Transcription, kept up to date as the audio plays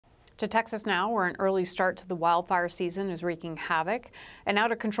To Texas now, where an early start to the wildfire season is wreaking havoc. An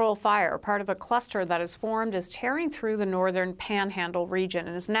out-of-control fire, part of a cluster that has formed, is tearing through the northern Panhandle region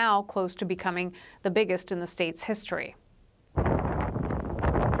and is now close to becoming the biggest in the state's history.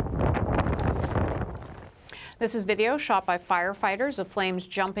 This is video shot by firefighters of flames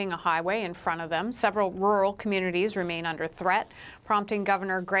jumping a highway in front of them. Several rural communities remain under threat, prompting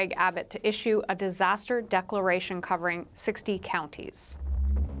Governor Greg Abbott to issue a disaster declaration covering 60 counties.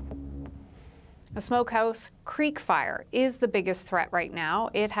 A Smokehouse Creek fire is the biggest threat right now.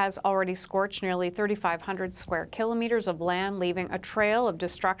 It has already scorched nearly 3,500 square kilometers of land, leaving a trail of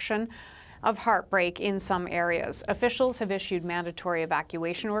destruction, of heartbreak in some areas. Officials have issued mandatory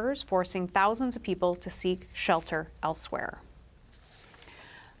evacuation orders, forcing thousands of people to seek shelter elsewhere.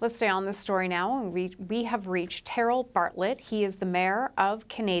 Let's stay on this story now. We have reached Terrell Bartlett. He is the mayor of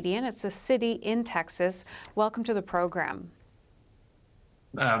Canadian. It's a city in Texas. Welcome to the program.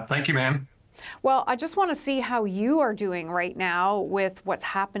 Thank you, ma'am. Well, I just want to see how you are doing right now with what's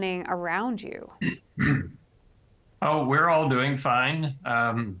happening around you. Oh, we're all doing fine.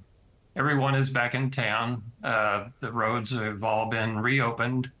 Everyone is back in town. The roads have all been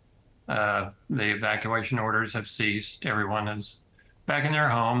reopened. The evacuation orders have ceased. Everyone is back in their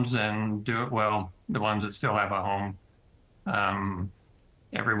homes and the ones that still have a home.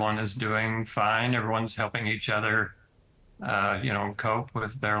 Everyone is doing fine. Everyone's helping each other, cope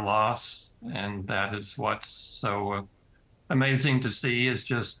with their loss. And that is what's so amazing to see, is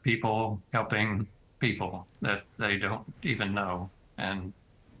just people helping people that they don't even know. And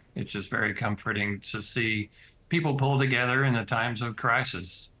it's just very comforting to see people pull together in the times of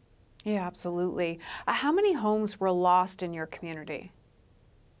crisis. Yeah, absolutely. How many homes were lost in your community?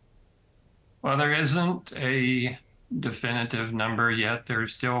 Well, there isn't a definitive number yet.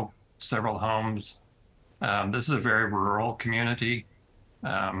 There's still several homes. This is a very rural community.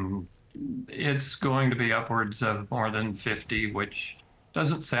 It's going to be upwards of more than 50, which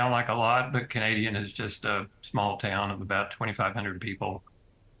doesn't sound like a lot, but Canadian is just a small town of about 2,500 people.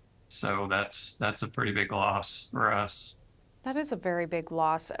 So that's a pretty big loss for us. That is a very big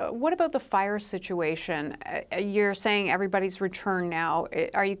loss. What about the fire situation? You're saying everybody's returned now.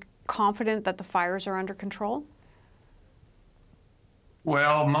 Are you confident that the fires are under control?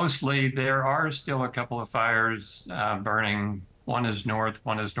 Well, mostly there are still a couple of fires burning. One is north,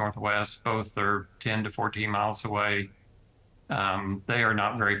 one is northwest. Both are 10 to 14 miles away. They are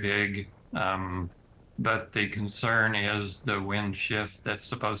not very big, but the concern is the wind shift that's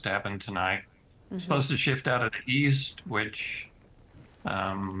supposed to happen tonight. Mm-hmm. It's supposed to shift out of the east, which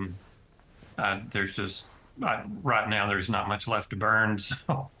there's just, right now there's not much left to burn.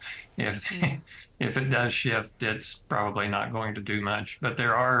 So if it does shift, it's probably not going to do much. But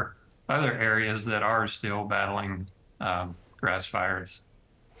there are other areas that are still battling grass fires.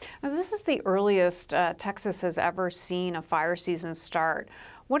 Now, this is the earliest Texas has ever seen a fire season start.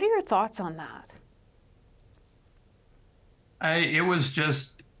 What are your thoughts on that?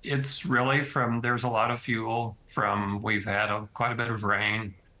 It's really there's a lot of fuel from, we've had quite a bit of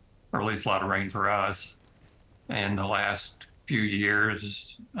rain, or at least a lot of rain for us, in the last few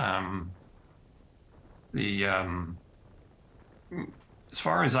years. As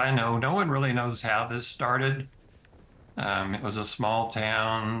far as I know, no one really knows how this started. It was a small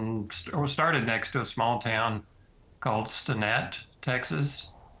town, or started next to a small town called Stinnett, Texas.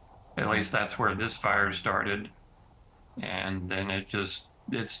 At least that's where this fire started. And then it's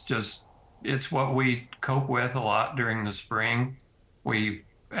what we cope with a lot during the spring. We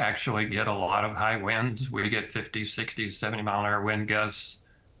actually get a lot of high winds. We get 50, 60, 70 mile an hour wind gusts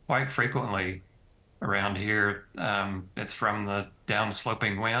quite frequently around here. It's from the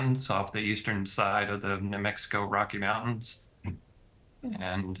downsloping winds off the eastern side of the New Mexico Rocky Mountains.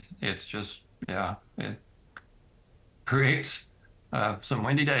 And it's just, it creates some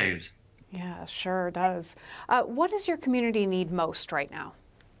windy days. Yeah, sure does. What does your community need most right now?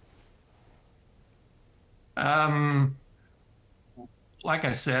 Like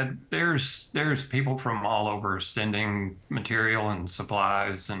I said, there's people from all over sending material and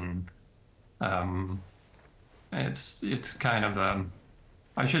supplies, and it's kind of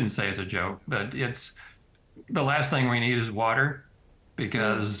I shouldn't say it's a joke, but it's the last thing we need is water,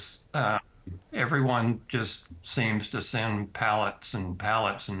 because everyone just seems to send pallets and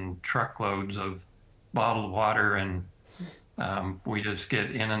pallets and truckloads of bottled water, and we just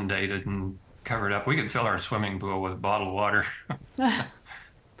get inundated and covered up. We could fill our swimming pool with bottled water.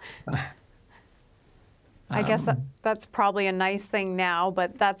 I guess that's probably a nice thing now,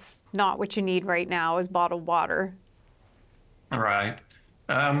 but that's not what you need right now, is bottled water. Right.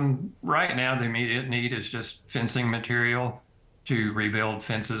 Right now, the immediate need is just fencing material, to rebuild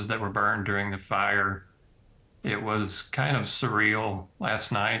fences that were burned during the fire. It was kind of surreal last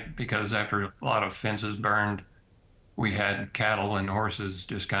night because after a lot of fences burned, we had cattle and horses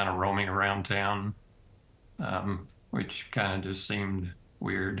just kind of roaming around town, which kind of just seemed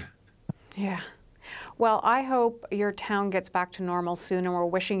weird. Yeah. Well, I hope your town gets back to normal soon, and we're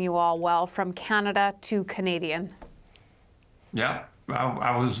wishing you all well from Canada to Canadian. Yeah.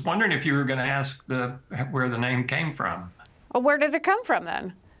 I was wondering if you were going to ask where the name came from. Well, where did it come from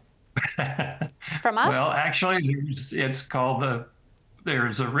then? From us? Well, actually, it's called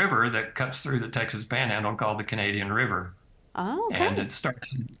there's a river that cuts through the Texas Panhandle called the Canadian River. Oh, okay. And it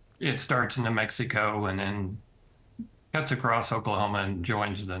starts in New Mexico and then cuts across Oklahoma and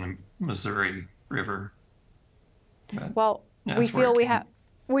joins the Missouri River. But well, we feel we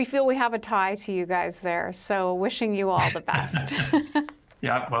have a tie to you guys there. So wishing you all the best.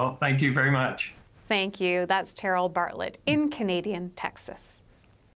 Yeah, well, thank you very much. Thank you. That's Terrell Bartlett in Canadian, Texas.